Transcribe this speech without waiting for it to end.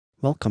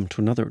Welcome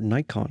to another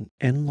Nikon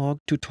N-Log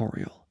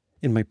tutorial.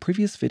 In my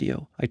previous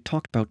video, I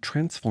talked about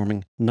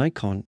transforming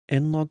Nikon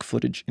N-Log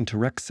footage into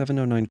Rec.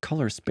 709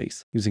 color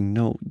space using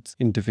nodes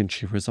in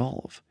Davinci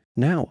Resolve.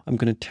 Now, I'm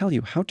going to tell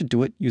you how to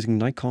do it using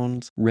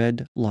Nikon's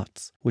RED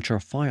LUTs, which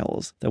are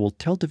files that will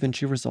tell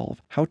Davinci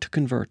Resolve how to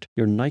convert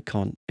your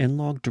Nikon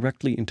N-Log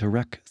directly into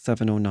Rec.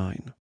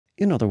 709.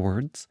 In other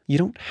words, you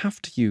don't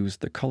have to use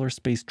the color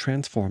space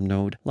transform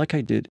node like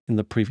I did in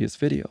the previous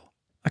video.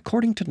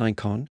 According to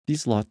Nikon,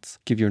 these LUTs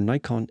give your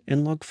Nikon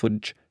N-Log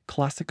footage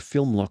classic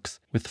film looks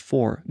with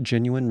 4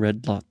 genuine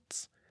RED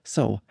LUTs.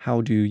 So,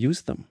 how do you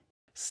use them?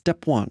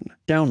 Step 1.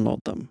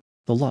 Download them.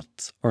 The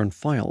LUTs are in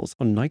files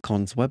on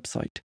Nikon's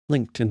website,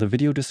 linked in the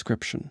video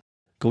description.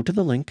 Go to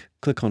the link,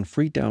 click on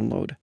Free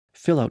Download,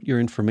 fill out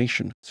your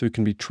information so you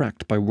can be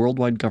tracked by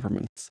worldwide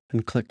governments,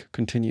 and click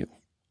Continue.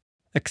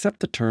 Accept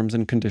the terms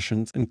and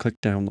conditions and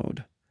click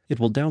Download. It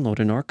will download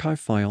an archive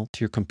file to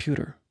your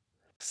computer.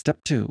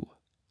 Step 2.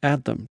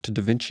 Add them to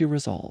Davinci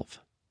Resolve.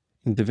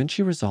 In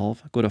Davinci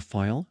Resolve, go to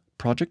File,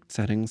 Project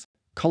Settings,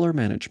 Color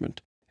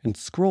Management, and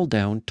scroll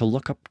down to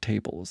Lookup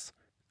Tables.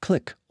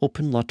 Click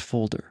Open LUT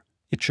Folder.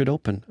 It should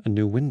open a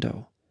new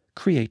window.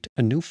 Create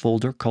a new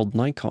folder called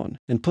Nikon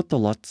and put the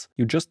LUTs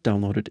you just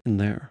downloaded in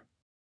there.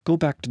 Go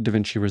back to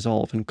Davinci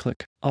Resolve and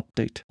click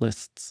Update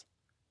Lists.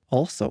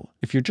 Also,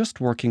 if you're just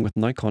working with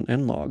Nikon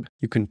N-Log,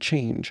 you can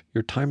change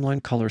your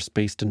timeline color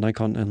space to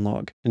Nikon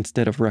N-Log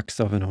instead of Rec.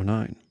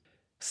 709.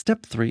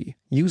 Step 3.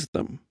 Use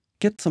them.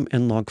 Get some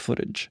N-Log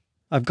footage.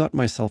 I've got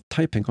myself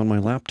typing on my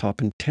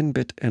laptop in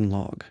 10-bit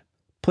N-Log.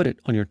 Put it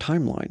on your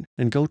timeline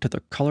and go to the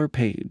Color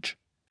page.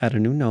 Add a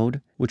new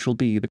node, which will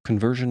be the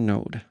Conversion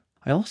node.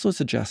 I also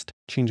suggest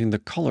changing the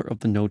color of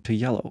the node to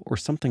yellow or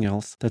something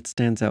else that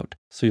stands out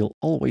so you'll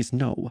always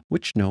know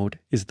which node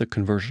is the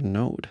Conversion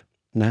node.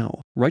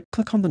 Now,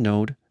 right-click on the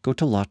node, go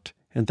to LUT,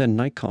 and then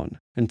Nikon,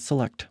 and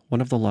select one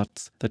of the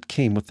LUTs that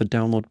came with the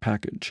download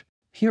package.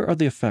 Here are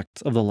the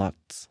effects of the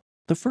LUTs.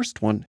 The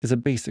first one is a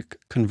basic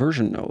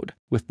conversion node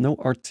with no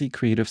artsy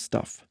creative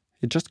stuff.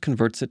 It just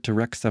converts it to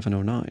Rec.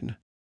 709.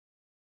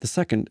 The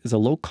second is a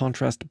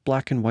low-contrast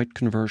black and white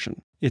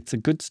conversion. It's a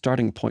good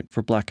starting point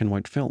for black and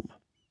white film.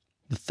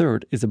 The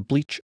third is a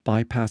bleach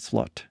bypass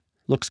LUT.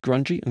 Looks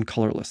grungy and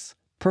colorless.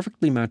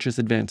 Perfectly matches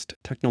advanced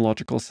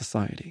technological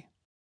society.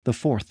 The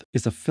fourth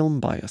is a film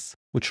bias,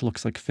 which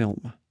looks like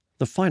film.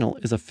 The final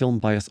is a film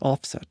bias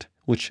offset,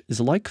 which is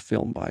like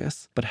film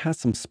bias, but has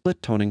some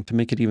split toning to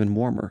make it even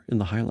warmer in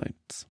the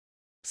highlights.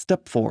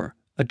 Step 4.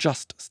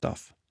 Adjust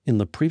stuff. In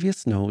the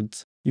previous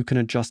nodes, you can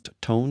adjust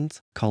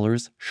tones,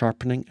 colors,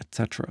 sharpening,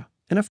 etc.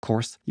 And of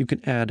course, you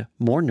can add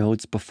more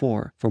nodes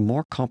before for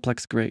more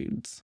complex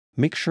grades.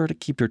 Make sure to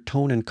keep your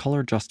tone and color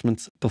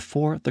adjustments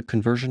before the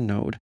conversion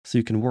node so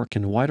you can work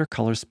in wider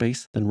color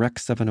space than Rec.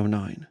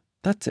 709.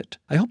 That's it.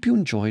 I hope you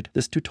enjoyed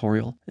this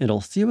tutorial, and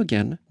I'll see you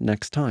again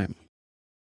next time.